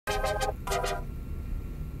Hello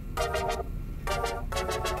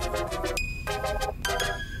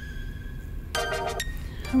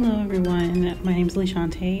everyone, my name is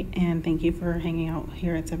Leshante and thank you for hanging out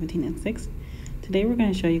here at 17 and 6. Today we're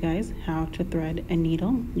going to show you guys how to thread a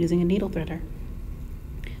needle using a needle threader.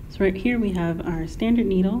 So right here we have our standard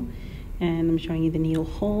needle and I'm showing you the needle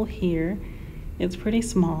hole here. It's pretty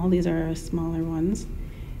small, these are smaller ones.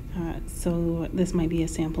 So this might be a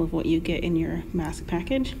sample of what you get in your mask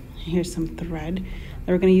package. Here's some thread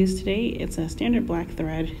that we're going to use today. It's a standard black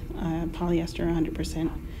thread, polyester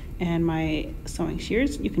 100%. And my sewing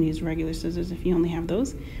shears. You can use regular scissors if you only have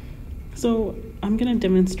those. So I'm going to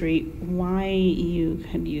demonstrate why you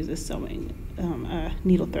could use a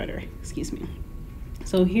needle threader, excuse me.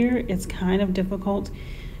 So here it's kind of difficult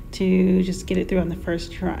to just get it through on the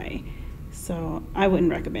first try. So I wouldn't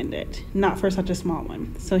recommend it, not for such a small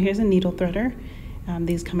one. So here's a needle threader.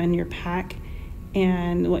 These come in your pack.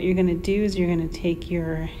 And what you're going to do is you're going to take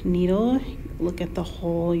your needle, look at the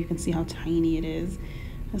hole, you can see how tiny it is.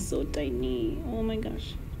 That's so tiny, oh my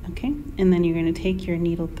gosh. Okay, and then you're going to take your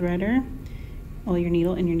needle threader, your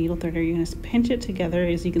needle and your needle threader, you're going to pinch it together,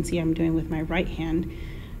 as you can see I'm doing with my right hand.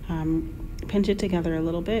 Pinch it together a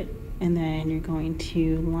little bit, and then you're going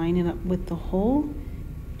to line it up with the hole.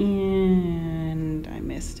 And I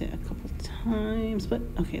missed it a couple times, but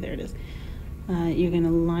okay, there it is. You're going to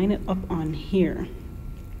line it up on here.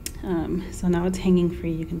 So now it's hanging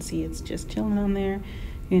free, you can see it's just chilling on there.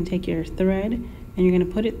 You're going to take your thread and you're going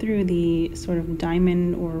to put it through the sort of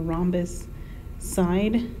diamond or rhombus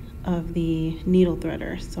side of the needle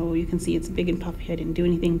threader. So you can see it's big and puffy. I didn't do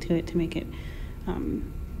anything to it to make it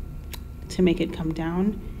come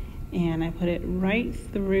down. And I put it right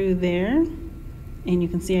through there. And you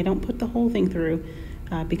can see I don't put the whole thing through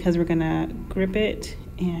because we're going to grip it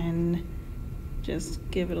and just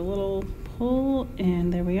give it a little pull.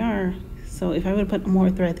 And there we are. So if I would have put more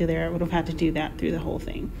thread through there, I would have had to do that through the whole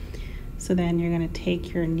thing. So then you're going to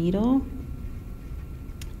take your needle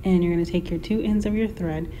and you're going to take your two ends of your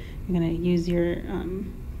thread. You're going to use your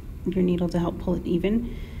needle to help pull it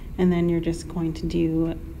even, and then you're just going to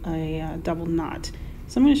do a double knot.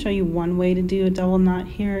 So I'm going to show you one way to do a double knot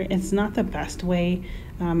here. It's not the best way,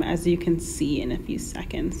 as you can see in a few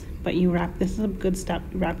seconds, but you wrap, this is a good step,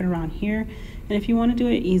 wrap it around here. And if you want to do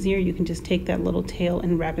it easier, you can just take that little tail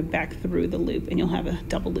and wrap it back through the loop and you'll have a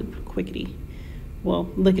double loop quickity. Well,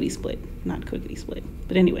 lickety split, not quickety split.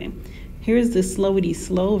 But anyway, here's the slowity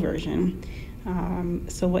slow version.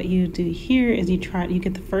 So what you do here is you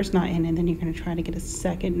get the first knot in and then you're going to try to get a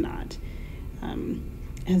second knot.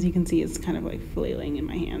 As you can see, it's kind of like flailing in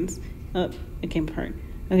my hands. Oh, it came apart.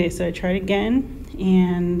 Okay, so I tried again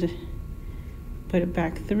and put it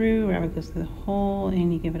back through, rabbit goes to the hole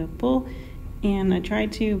and you give it a pull. And I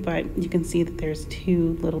tried to, but you can see that there's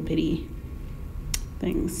two little bitty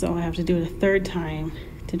things. So I have to do it a third time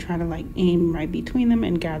to try to like aim right between them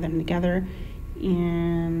and gather them together.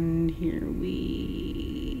 And here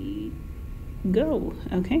we go.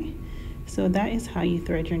 Okay, so that is how you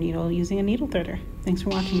thread your needle using a needle threader. Thanks for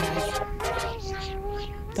watching, guys.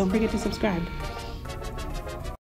 Don't forget to subscribe.